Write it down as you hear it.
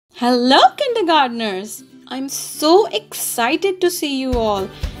Hello, kindergartners! I'm so excited to see you all,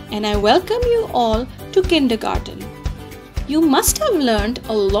 and I welcome you all to kindergarten. You must have learned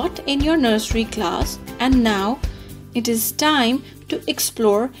a lot in your nursery class, and now it is time to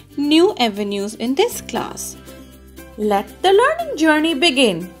explore new avenues in this class. Let the learning journey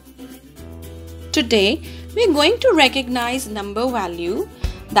begin. Today, we are going to recognize number value,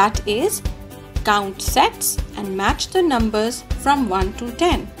 that is, count sets and match the numbers from 1 to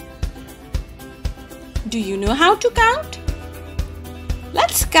 10. Do you know how to count?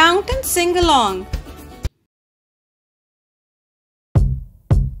 Let's count and sing along.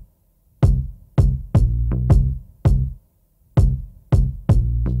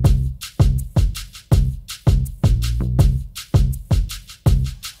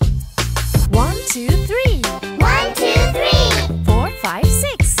 One, two, three. 1, 2, 3. 4, 5,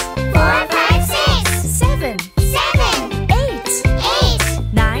 6. 4, 5, 6. 7, 7. 8.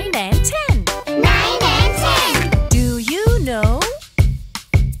 8. 9 and 10. 9 and 10. Do you know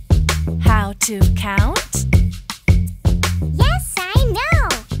how to count? Yes, I know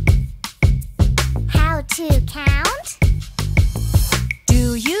how to count.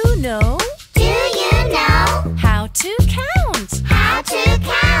 Do you know Do you know how to count? how to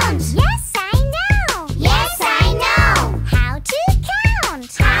count? Yes, I know. Yes, I know how to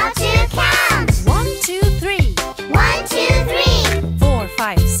count. How to count. 1, 2, 3. 1, 2, 3. 4,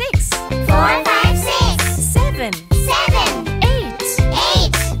 5, 6. 4, 5, 6. 7, 7. 8.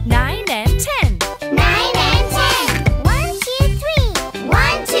 8. 9 and 10. 9 and 10. 1, 2, 3.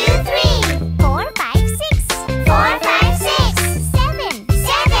 1, 2, 3. 4, 5, 6. 4, 5, 6. 7,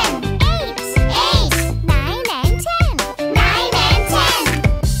 7. 8. 8. 9 and 10. 9 and 10.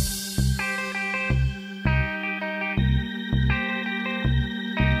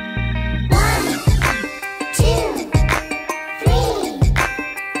 1, 2, 3.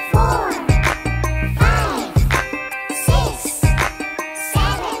 4, 5, 6.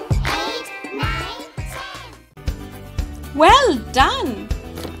 7, 8, 9, 10. Well done!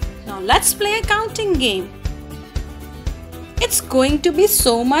 Now let's play a counting game. It's going to be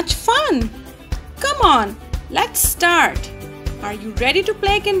so much fun. Come on, let's start. Are you ready to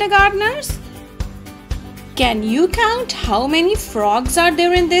play, kindergartners? Can you count how many frogs are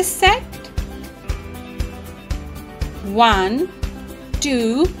there in this set? 1,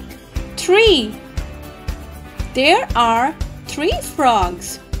 2, 3. There are 3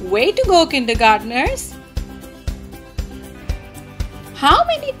 frogs. Way to go, kindergartners! How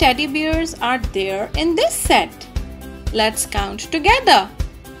many teddy bears are there in this set? Let's count together.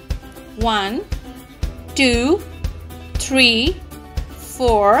 1, 2, 3,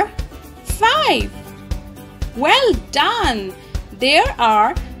 4, 5. Well done! There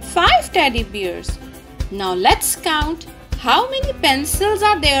are 5 teddy bears. Now let's count how many pencils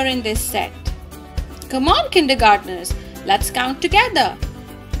are there in this set. Come on, kindergartners, let's count together.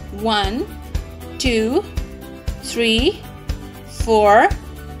 1, 2, 3, 4,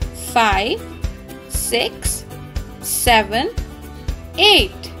 5, 6, 7,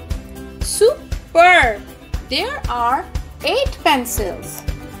 8. Super! There are 8 pencils.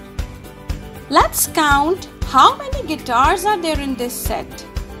 Let's count how many guitars are there in this set.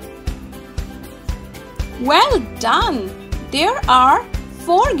 Well done! There are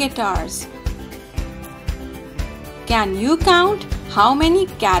 4 guitars. Can you count how many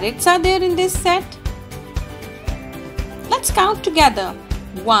carrots are there in this set? Let's count together.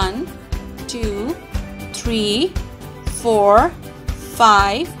 1, 2, 3, 4,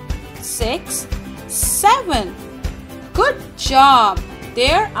 5, 6, 7. Good job!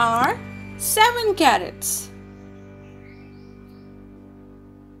 There are 7 carrots.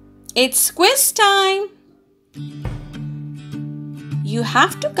 It's quiz time. You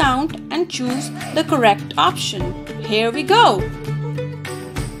have to count and choose the correct option. Here we go.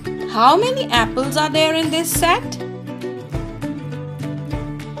 How many apples are there in this set?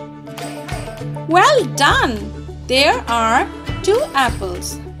 Well done! There are 2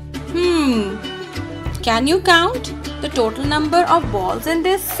 apples. Can you count the total number of balls in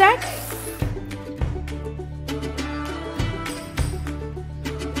this set?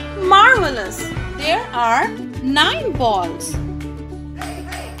 Marvelous! There are 9 balls.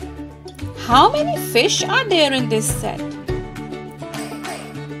 How many fish are there in this set?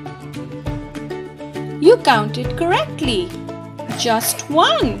 You counted correctly. Just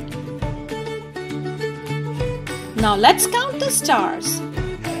 1. Now let's count the stars.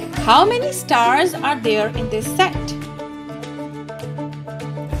 How many stars are there in this set?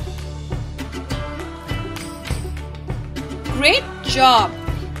 Great job!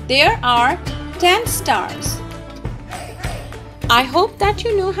 There are 10 stars. I hope that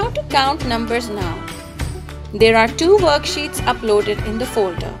you know how to count numbers now. There are 2 worksheets uploaded in the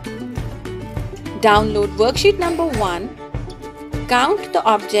folder. Download worksheet number 1. Count the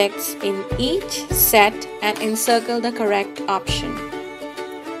objects in each set and encircle the correct option.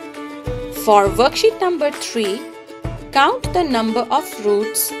 For worksheet number 3, count the number of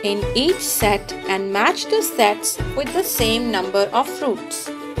fruits in each set and match the sets with the same number of fruits.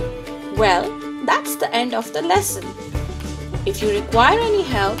 Well, that's the end of the lesson. If you require any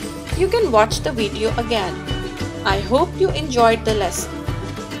help, you can watch the video again. I hope you enjoyed the lesson.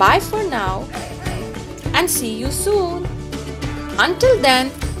 Bye for now and see you soon. Until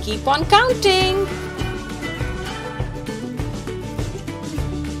then, keep on counting.